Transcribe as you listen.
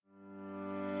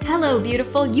Hello,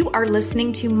 beautiful. You are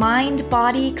listening to Mind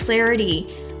Body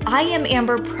Clarity. I am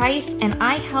Amber Price, and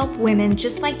I help women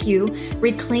just like you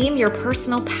reclaim your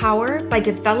personal power by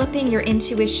developing your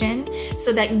intuition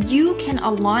so that you can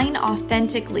align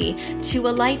authentically to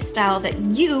a lifestyle that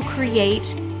you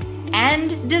create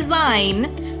and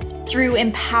design through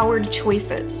empowered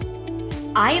choices.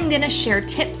 I am going to share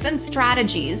tips and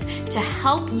strategies to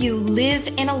help you live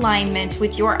in alignment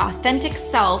with your authentic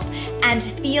self and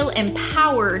feel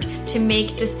empowered to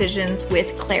make decisions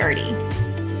with clarity.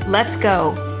 Let's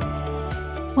go.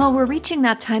 Well, we're reaching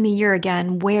that time of year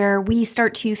again where we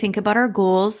start to think about our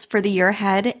goals for the year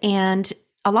ahead, and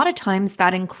a lot of times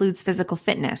that includes physical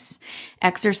fitness.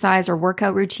 Exercise or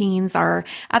workout routines are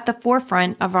at the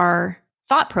forefront of our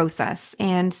thought process.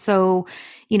 And so,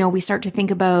 we start to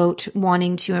think about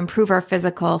wanting to improve our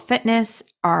physical fitness,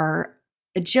 our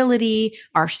agility,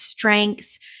 our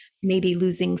strength, maybe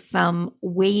losing some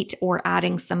weight or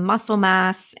adding some muscle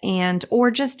mass,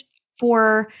 or just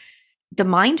for the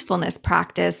mindfulness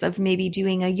practice of maybe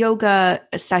doing a yoga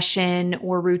session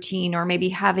or routine, or maybe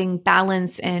having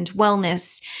balance and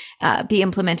wellness be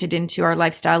implemented into our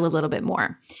lifestyle a little bit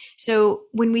more. So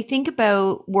when we think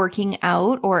about working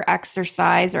out or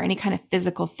exercise or any kind of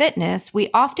physical fitness, we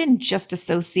often just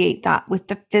associate that with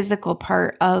the physical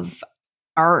part of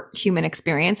our human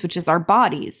experience, which is our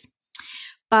bodies.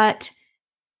 But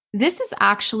this is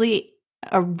actually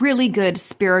a really good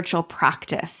spiritual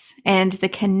practice, and the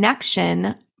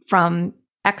connection from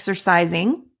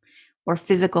exercising or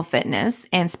physical fitness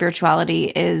and spirituality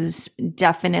is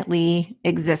definitely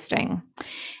existing.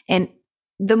 And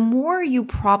the more you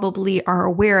probably are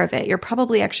aware of it, you're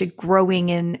probably actually growing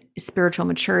in spiritual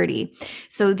maturity.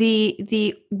 So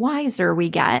the wiser we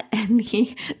get and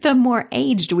the more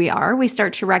aged we are, we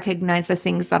start to recognize the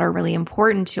things that are really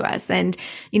important to us. And,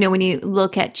 when you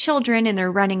look at children and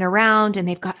they're running around and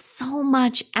they've got so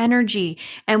much energy,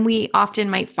 and we often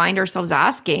might find ourselves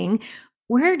asking,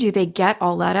 where do they get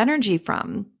all that energy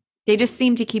from? They just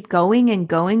seem to keep going and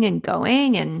going and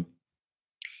going. And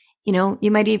you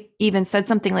might even said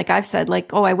something like I've said,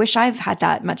 like, oh, I wish I've had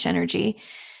that much energy.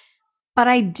 But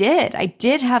I did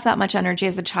have that much energy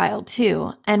as a child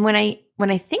too. And when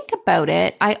I think about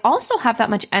it, I also have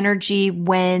that much energy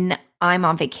when I'm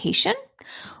on vacation,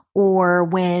 or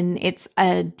when it's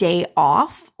a day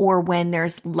off, or when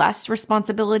there's less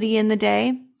responsibility in the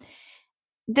day.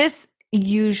 This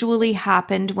usually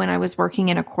happened when I was working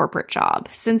in a corporate job.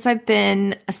 Since I've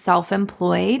been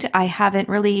self-employed, I haven't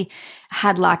really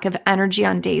had lack of energy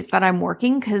on days that I'm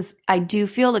working, because I do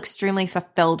feel extremely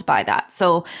fulfilled by that.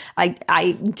 So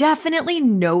I definitely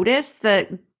notice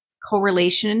the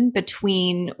correlation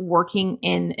between working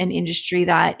in an industry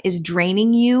that is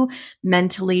draining you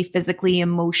mentally, physically,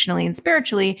 emotionally, and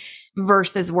spiritually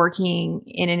versus working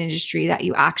in an industry that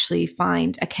you actually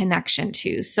find a connection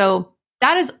to. So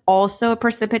that is also a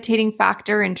precipitating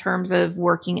factor in terms of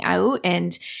working out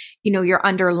and, your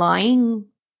underlying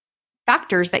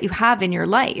factors that you have in your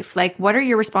life. Like, what are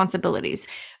your responsibilities?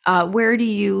 Where do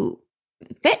you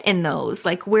fit in those?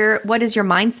 Like, what is your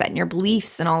mindset and your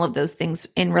beliefs and all of those things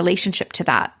in relationship to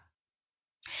that?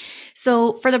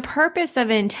 So for the purpose of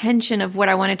intention of what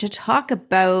I wanted to talk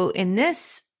about in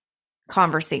this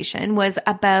conversation was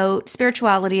about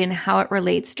spirituality and how it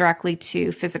relates directly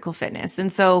to physical fitness.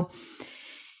 And so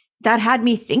that had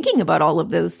me thinking about all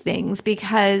of those things,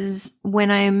 because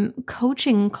when I'm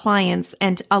coaching clients,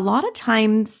 and a lot of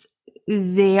times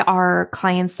they are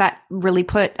clients that really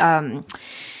put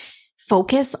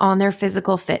focus on their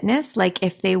physical fitness, like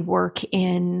if they work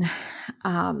in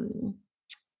an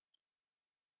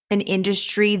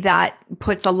industry that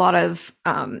puts a lot of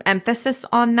emphasis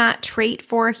on that trait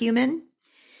for a human,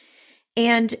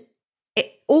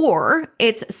 or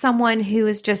it's someone who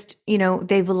is just,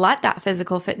 they've let that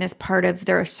physical fitness part of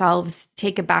themselves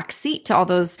take a back seat to all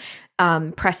those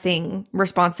pressing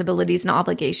responsibilities and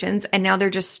obligations. And now they're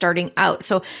just starting out.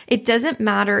 So it doesn't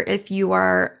matter if you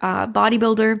are a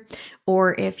bodybuilder,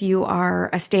 or if you are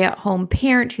a stay-at-home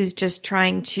parent who's just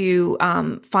trying to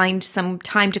find some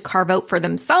time to carve out for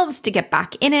themselves to get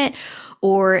back in it,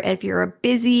 or if you're a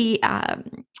busy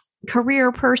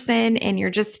career person and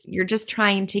you're just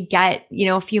trying to get,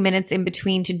 a few minutes in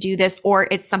between to do this, or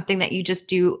it's something that you just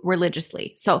do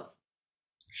religiously. So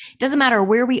it doesn't matter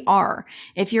where we are.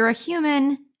 If you're a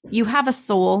human, you have a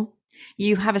soul,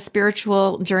 you have a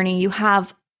spiritual journey, you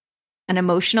have an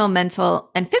emotional,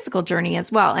 mental, and physical journey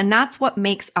as well. And that's what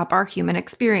makes up our human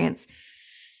experience.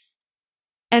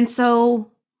 And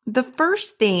so the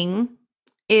first thing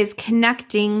is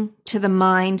connecting to the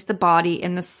mind, the body,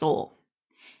 and the soul.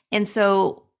 And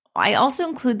so I also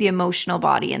include the emotional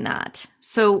body in that.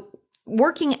 So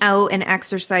working out and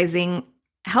exercising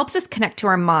helps us connect to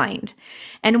our mind.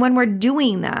 And when we're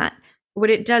doing that, what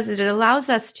it does is it allows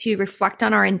us to reflect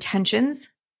on our intentions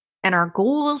and our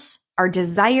goals, our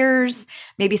desires,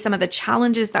 maybe some of the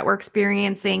challenges that we're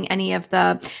experiencing, any of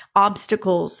the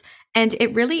obstacles. And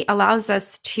it really allows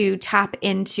us to tap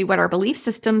into what our belief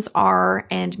systems are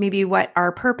and maybe what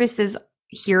our purpose is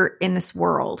here in this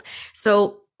world.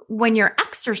 So when you're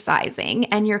exercising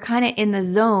and you're kind of in the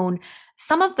zone,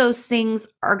 some of those things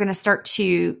are going to start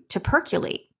to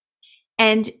percolate.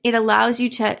 And it allows you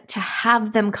to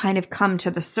have them kind of come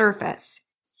to the surface.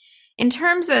 In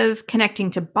terms of connecting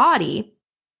to body,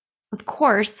 of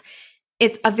course,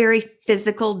 it's a very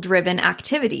physical driven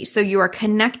activity. So you are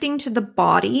connecting to the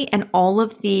body and all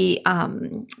of the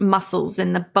muscles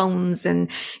and the bones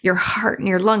and your heart and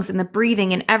your lungs and the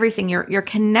breathing and everything. You're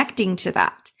connecting to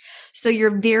that. So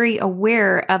you're very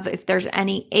aware of if there's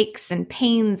any aches and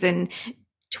pains and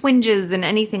twinges and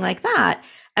anything like that,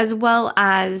 as well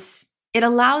as it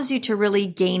allows you to really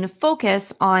gain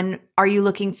focus on, are you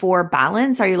looking for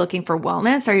balance? Are you looking for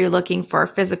wellness? Are you looking for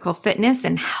physical fitness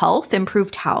and health,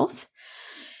 improved health?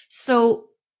 So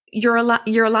you're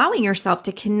allowing yourself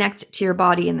to connect to your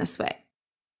body in this way.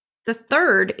 The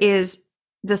third is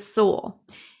the soul.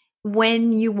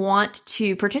 When you want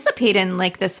to participate in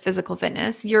like this physical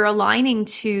fitness, you're aligning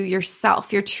to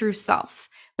yourself, your true self,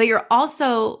 but you're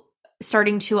also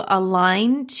starting to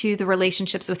align to the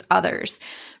relationships with others.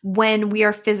 When we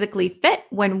are physically fit,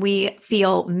 when we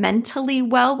feel mentally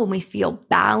well, when we feel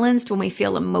balanced, when we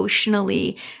feel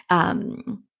emotionally,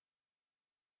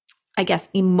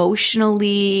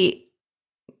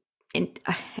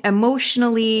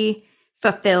 emotionally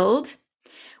fulfilled,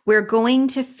 we're going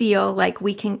to feel like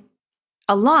we can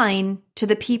align to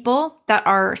the people that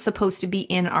are supposed to be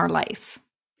in our life.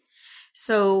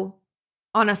 So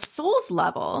on a soul's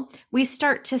level, we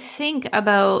start to think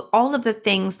about all of the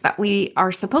things that we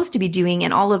are supposed to be doing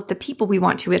and all of the people we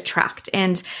want to attract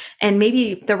and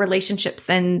maybe the relationships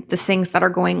and the things that are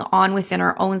going on within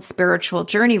our own spiritual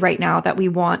journey right now that we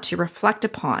want to reflect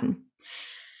upon.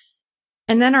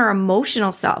 And then our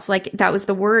emotional self, like that was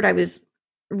the word I was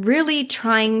really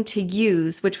trying to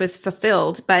use, which was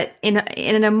fulfilled. But in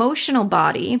an emotional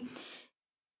body,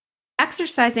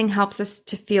 exercising helps us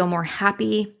to feel more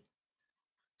happy,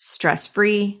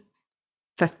 stress-free,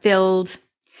 fulfilled.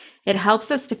 It helps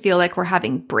us to feel like we're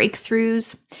having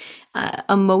breakthroughs,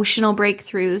 emotional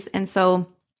breakthroughs. And so,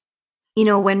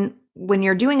 when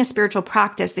you're doing a spiritual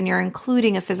practice and you're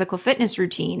including a physical fitness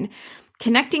routine,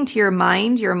 connecting to your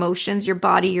mind, your emotions, your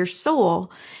body, your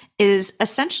soul is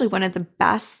essentially one of the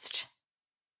best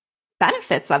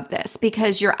benefits of this,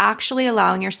 because you're actually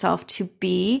allowing yourself to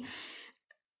be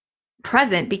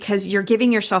present, because you're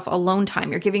giving yourself alone time.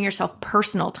 You're giving yourself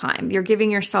personal time. You're giving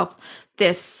yourself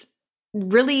this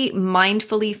really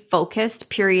mindfully focused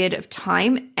period of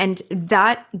time. And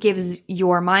that gives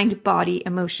your mind, body,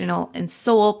 emotional, and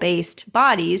soul-based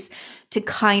bodies to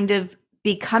kind of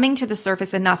be coming to the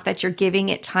surface enough that you're giving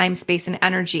it time, space, and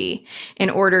energy in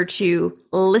order to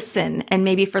listen. And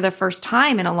maybe for the first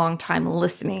time in a long time,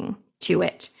 listening to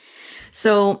it.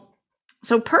 So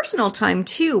personal time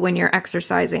too, when you're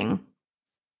exercising,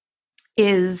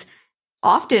 is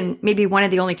often maybe one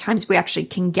of the only times we actually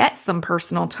can get some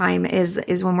personal time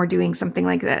is when we're doing something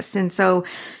like this. And so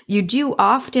you do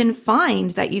often find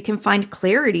that you can find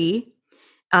clarity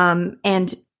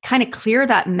and kind of clear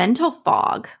that mental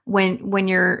fog when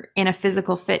you're in a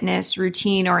physical fitness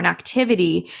routine or an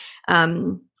activity.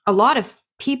 A lot of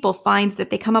people find that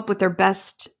they come up with their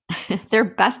best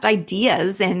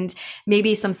ideas and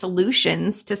maybe some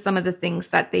solutions to some of the things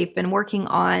that they've been working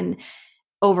on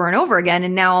over and over again.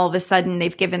 And now all of a sudden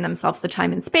they've given themselves the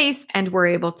time and space and were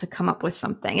able to come up with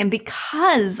something. And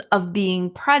because of being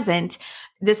present,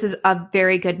 this is a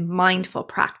very good mindful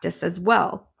practice as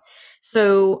well.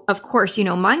 So of course,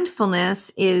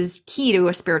 mindfulness is key to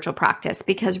a spiritual practice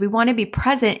because we want to be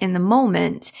present in the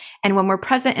moment. And when we're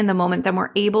present in the moment, then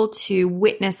we're able to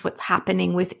witness what's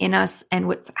happening within us and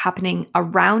what's happening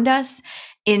around us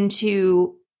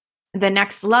into the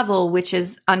next level, which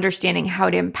is understanding how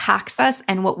it impacts us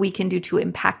and what we can do to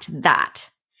impact that.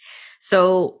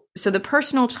 So the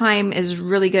personal time is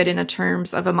really good in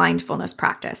terms of a mindfulness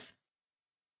practice.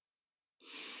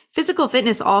 Physical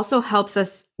fitness also helps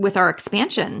us with our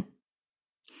expansion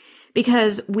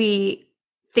because we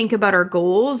think about our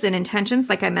goals and intentions,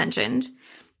 like I mentioned,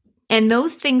 and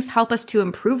those things help us to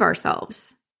improve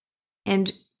ourselves.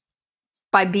 And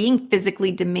by being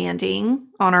physically demanding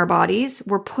on our bodies,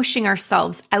 we're pushing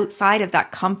ourselves outside of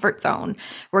that comfort zone.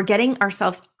 We're getting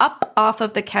ourselves up off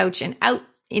of the couch and out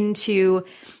into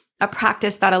a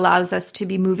practice that allows us to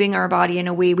be moving our body in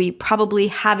a way we probably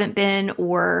haven't been,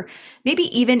 or maybe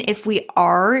even if we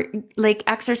are like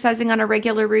exercising on a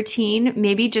regular routine,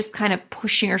 maybe just kind of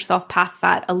pushing yourself past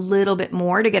that a little bit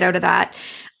more to get out of that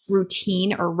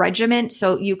routine or regiment.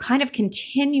 So you kind of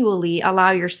continually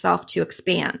allow yourself to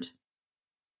expand.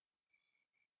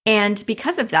 And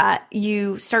because of that,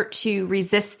 you start to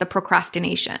resist the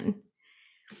procrastination.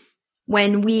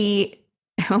 When we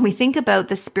think about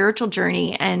the spiritual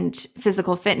journey and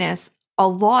physical fitness, a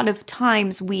lot of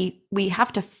times we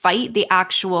have to fight the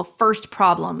actual first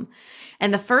problem.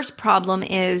 And the first problem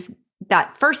is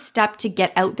that first step to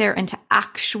get out there and to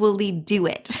actually do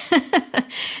it.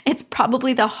 It's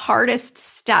probably the hardest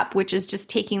step, which is just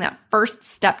taking that first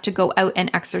step to go out and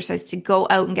exercise, to go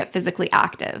out and get physically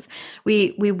active.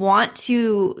 We want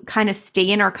to kind of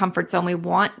stay in our comfort zone. We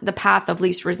want the path of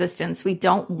least resistance. We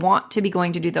don't want to be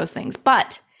going to do those things.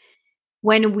 But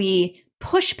when we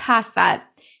push past that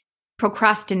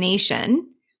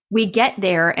procrastination, we get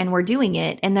there and we're doing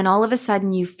it. And then all of a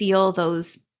sudden you feel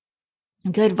those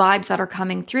good vibes that are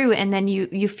coming through. And then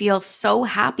you feel so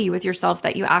happy with yourself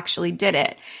that you actually did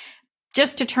it.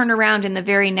 Just to turn around and the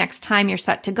very next time you're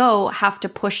set to go, have to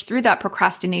push through that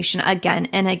procrastination again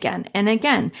and again and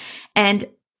again. And,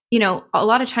 a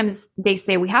lot of times they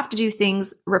say we have to do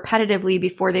things repetitively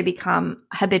before they become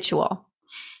habitual.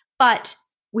 But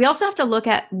we also have to look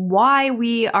at why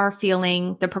we are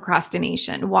feeling the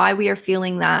procrastination, why we are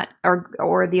feeling that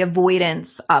or the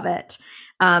avoidance of it.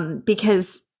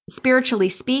 Because spiritually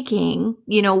speaking,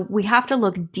 we have to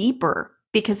look deeper,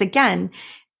 because again,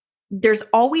 there's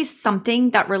always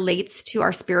something that relates to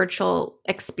our spiritual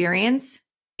experience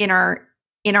in our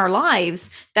lives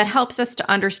that helps us to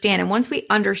understand. And once we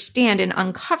understand and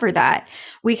uncover that,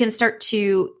 we can start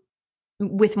to,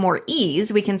 with more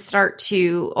ease, we can start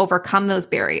to overcome those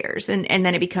barriers, and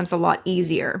then it becomes a lot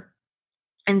easier.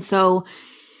 And so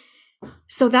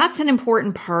that's an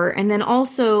important part. And then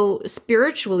also,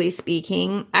 spiritually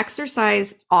speaking,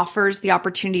 exercise offers the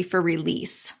opportunity for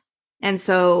release. And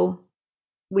so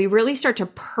we really start to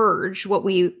purge what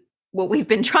we've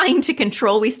been trying to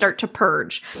control. We start to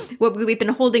purge what we've been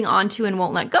holding on to and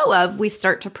won't let go of. We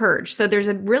start to purge. So there's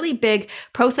a really big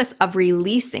process of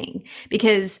releasing,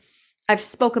 because I've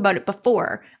spoke about it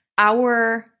before.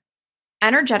 Our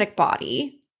energetic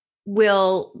body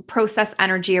will process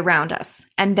energy around us.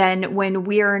 And then when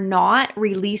we're not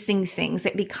releasing things,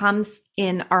 it becomes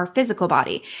in our physical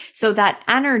body. So that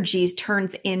energy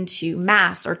turns into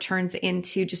mass, or turns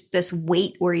into just this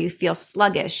weight where you feel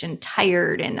sluggish and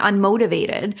tired and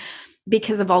unmotivated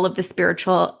because of all of the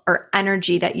spiritual or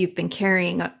energy that you've been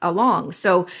carrying along.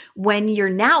 So when you're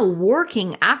now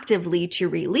working actively to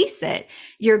release it,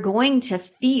 you're going to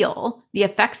feel the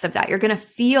effects of that. You're going to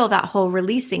feel that whole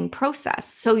releasing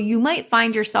process. So you might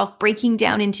find yourself breaking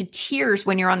down into tears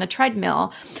when you're on the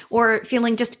treadmill, or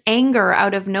feeling just anger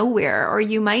out of nowhere. Or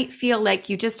you might feel like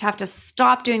you just have to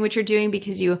stop doing what you're doing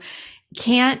because you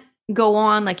can't go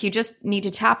on, like you just need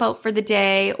to tap out for the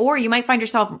day. Or you might find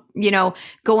yourself,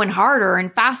 going harder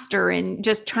and faster and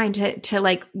just trying to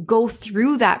like go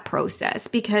through that process,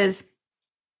 because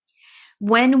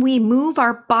when we move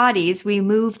our bodies, we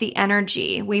move the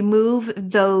energy, we move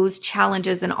those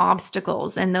challenges and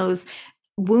obstacles, and those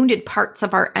wounded parts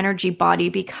of our energy body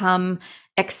become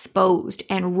exposed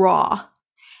and raw.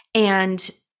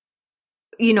 And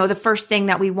the first thing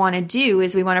that we want to do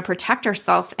is we want to protect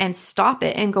ourselves and stop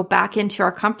it and go back into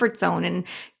our comfort zone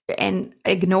and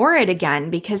ignore it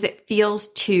again, because it feels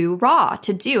too raw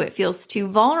to do. It feels too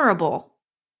vulnerable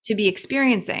to be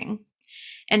experiencing.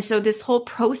 And so this whole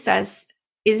process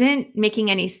isn't making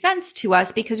any sense to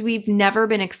us, because we've never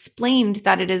been explained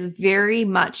that it is very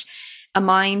much a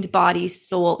mind, body,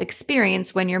 soul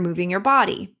experience when you're moving your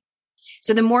body.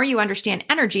 So the more you understand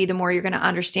energy, the more you're going to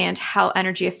understand how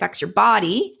energy affects your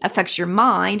body, affects your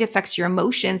mind, affects your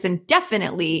emotions, and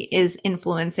definitely is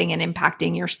influencing and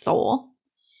impacting your soul.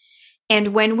 And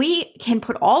when we can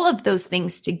put all of those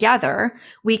things together,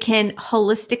 we can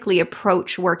holistically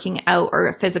approach working out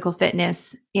or physical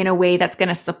fitness in a way that's going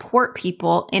to support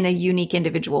people in a unique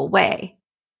individual way.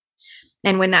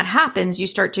 And when that happens, you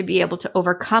start to be able to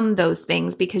overcome those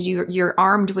things, because you're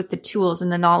armed with the tools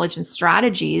and the knowledge and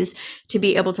strategies to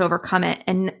be able to overcome it.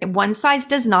 And one size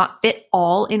does not fit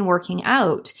all in working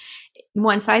out.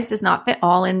 One size does not fit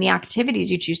all in the activities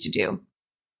you choose to do.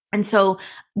 And so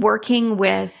working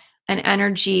with an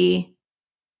energy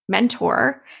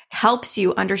mentor helps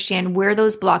you understand where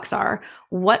those blocks are,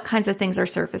 what kinds of things are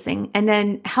surfacing, and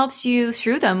then helps you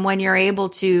through them when you're able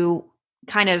to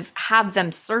kind of have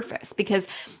them surface, because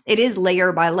it is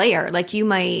layer by layer. Like you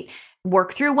might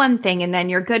work through one thing and then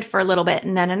you're good for a little bit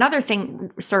and then another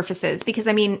thing surfaces, because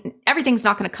I mean, everything's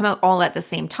not going to come out all at the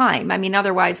same time. I mean,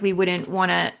 otherwise we wouldn't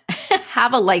want to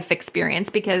have a life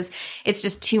experience because it's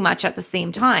just too much at the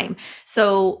same time.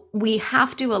 So we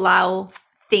have to allow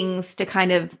things to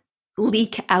kind of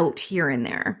leak out here and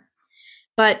there.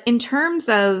 But in terms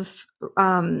of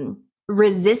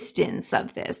resistance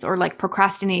of this, or like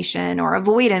procrastination or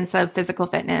avoidance of physical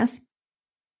fitness,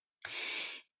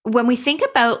 when we think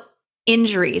about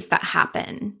injuries that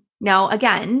happen, now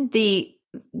again, the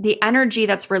energy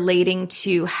that's relating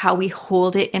to how we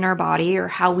hold it in our body or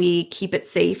how we keep it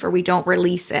safe or we don't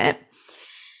release it,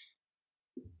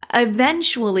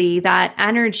 eventually that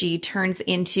energy turns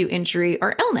into injury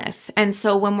or illness. And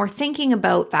so when we're thinking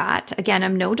about that, again,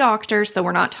 I'm no doctor, so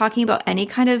we're not talking about any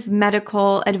kind of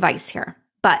medical advice here,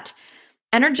 but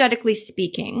energetically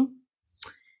speaking,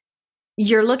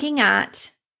 you're looking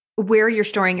at where you're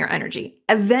storing your energy.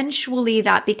 Eventually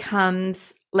that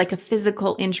becomes like a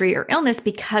physical injury or illness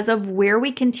because of where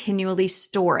we continually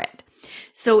store it.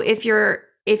 So if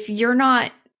you're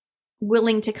not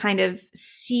willing to kind of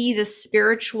see the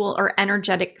spiritual or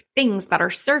energetic things that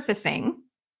are surfacing,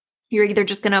 you're either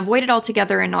just going to avoid it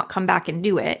altogether and not come back and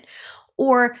do it,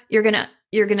 or you're going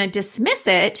to dismiss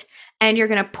it and you're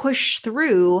going to push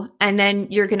through, and then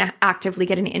you're going to actively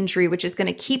get an injury, which is going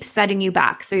to keep setting you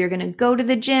back. So you're going to go to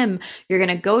the gym, you're going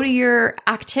to go to your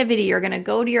activity, you're going to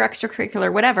go to your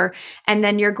extracurricular, whatever, and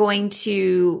then you're going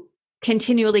to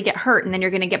continually get hurt, and then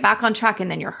you're going to get back on track, and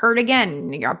then you're hurt again,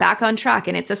 and you're back on track,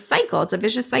 and it's a cycle. It's a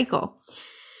vicious cycle.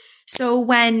 So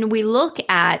when we look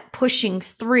at pushing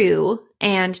through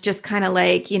and just kind of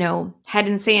like, head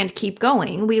in sand, keep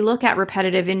going, we look at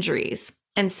repetitive injuries.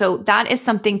 And so that is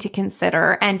something to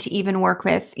consider, and to even work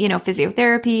with,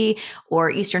 physiotherapy or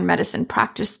Eastern medicine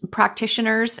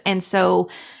practitioners. And so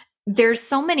there's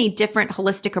so many different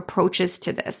holistic approaches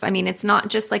to this. I mean, it's not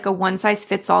just like a one size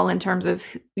fits all in terms of,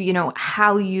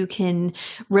 how you can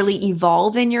really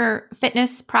evolve in your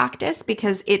fitness practice,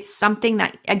 because it's something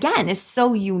that, again, is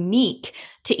so unique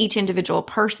to each individual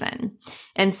person.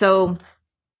 And so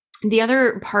the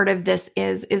other part of this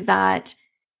is that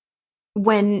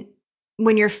when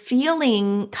you're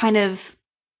feeling kind of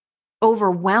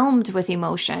overwhelmed with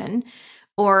emotion,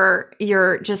 or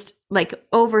you're just like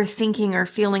overthinking or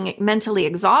feeling mentally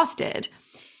exhausted,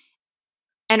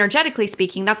 energetically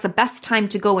speaking, that's the best time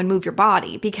to go and move your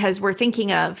body, because we're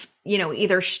thinking of,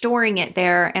 either storing it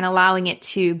there and allowing it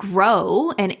to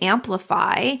grow and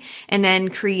amplify, and then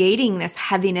creating this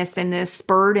heaviness and this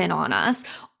burden on us,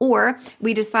 or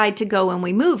we decide to go and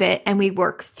we move it and we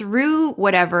work through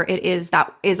whatever it is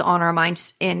that is on our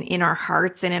minds and in our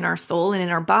hearts and in our soul and in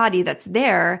our body that's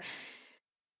there,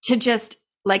 to just,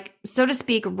 like, so to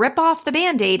speak, rip off the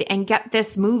Band-Aid and get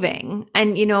this moving.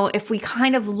 And, if we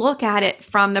kind of look at it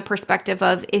from the perspective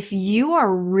of, if you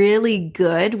are really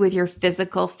good with your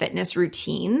physical fitness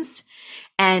routines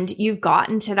and you've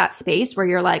gotten to that space where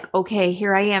you're like, okay,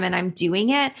 here I am and I'm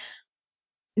doing it,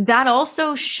 that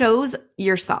also shows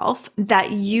yourself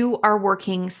that you are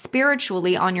working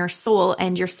spiritually on your soul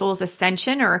and your soul's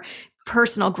ascension or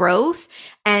personal growth.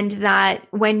 And that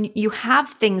when you have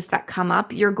things that come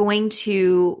up, you're going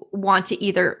to want to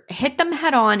either hit them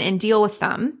head on and deal with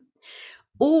them,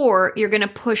 or you're going to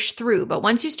push through. But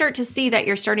once you start to see that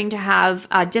you're starting to have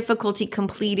difficulty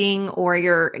completing, or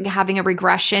you're having a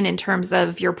regression in terms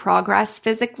of your progress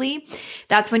physically,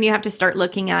 that's when you have to start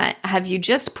looking at, have you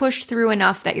just pushed through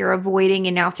enough that you're avoiding,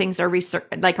 and now things are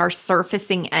are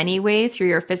surfacing anyway through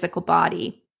your physical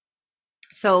body.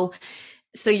 So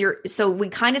we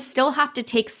kind of still have to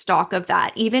take stock of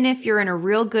that. Even if you're in a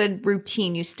real good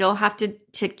routine, you still have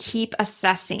to keep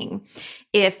assessing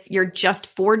if you're just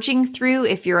forging through,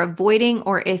 if you're avoiding,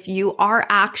 or if you are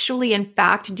actually, in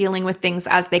fact, dealing with things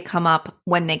as they come up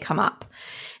when they come up.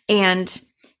 And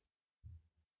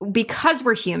because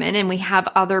we're human and we have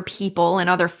other people and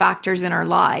other factors in our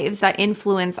lives that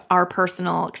influence our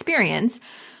personal experience,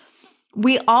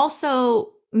 we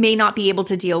also may not be able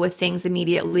to deal with things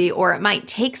immediately, or it might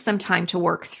take some time to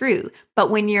work through.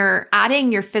 But when you're adding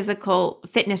your physical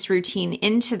fitness routine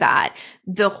into that,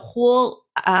 the whole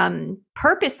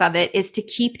purpose of it is to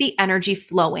keep the energy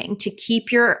flowing, to keep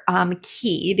your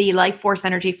ki, the life force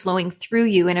energy, flowing through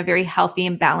you in a very healthy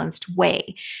and balanced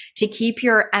way, to keep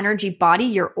your energy body,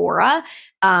 your aura,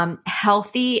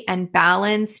 healthy and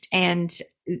balanced, and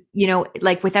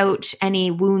like without any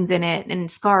wounds in it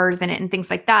and scars in it and things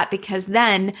like that, because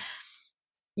then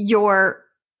your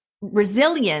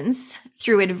resilience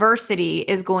through adversity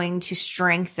is going to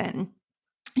strengthen.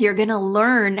 You're going to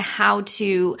learn how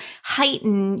to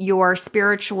heighten your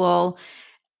spiritual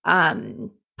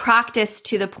practice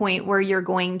to the point where you're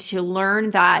going to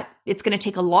learn that it's going to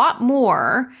take a lot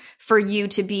more for you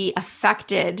to be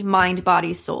affected, mind,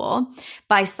 body, soul,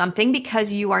 by something,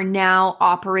 because you are now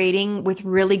operating with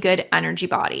really good energy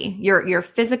body. Your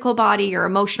physical body, your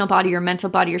emotional body, your mental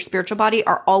body, your spiritual body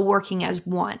are all working as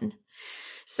one.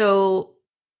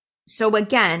 So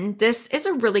again, this is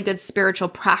a really good spiritual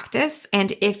practice.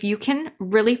 And if you can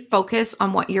really focus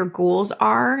on what your goals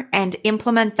are and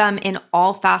implement them in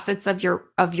all facets of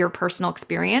your personal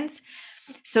experience.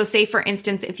 So say, for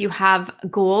instance, if you have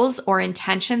goals or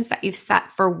intentions that you've set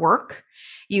for work,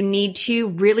 you need to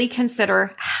really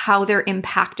consider how they're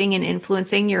impacting and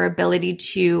influencing your ability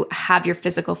to have your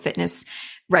physical fitness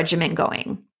regimen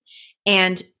going.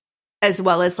 And as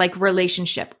well as like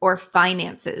relationship or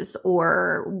finances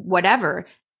or whatever.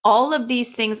 All of these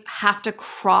things have to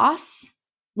cross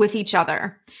with each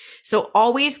other. So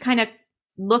always kind of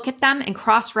look at them and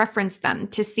cross-reference them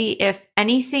to see if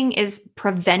anything is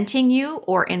preventing you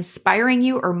or inspiring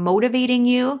you or motivating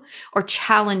you or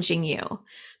challenging you.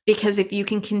 Because if you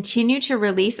can continue to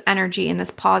release energy in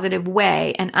this positive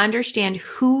way and understand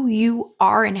who you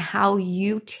are and how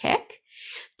you tick,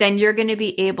 then you're going to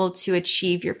be able to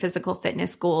achieve your physical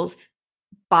fitness goals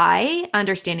by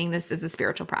understanding this as a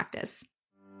spiritual practice.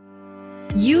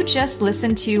 You just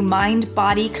listened to Mind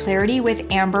Body Clarity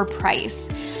with Amber Price.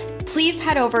 Please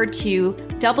head over to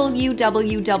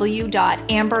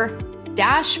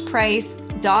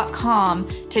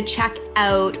www.amber-price.com to check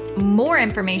out more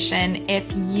information.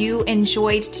 If you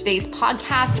enjoyed today's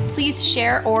podcast, please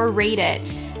share or rate it.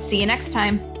 See you next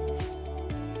time.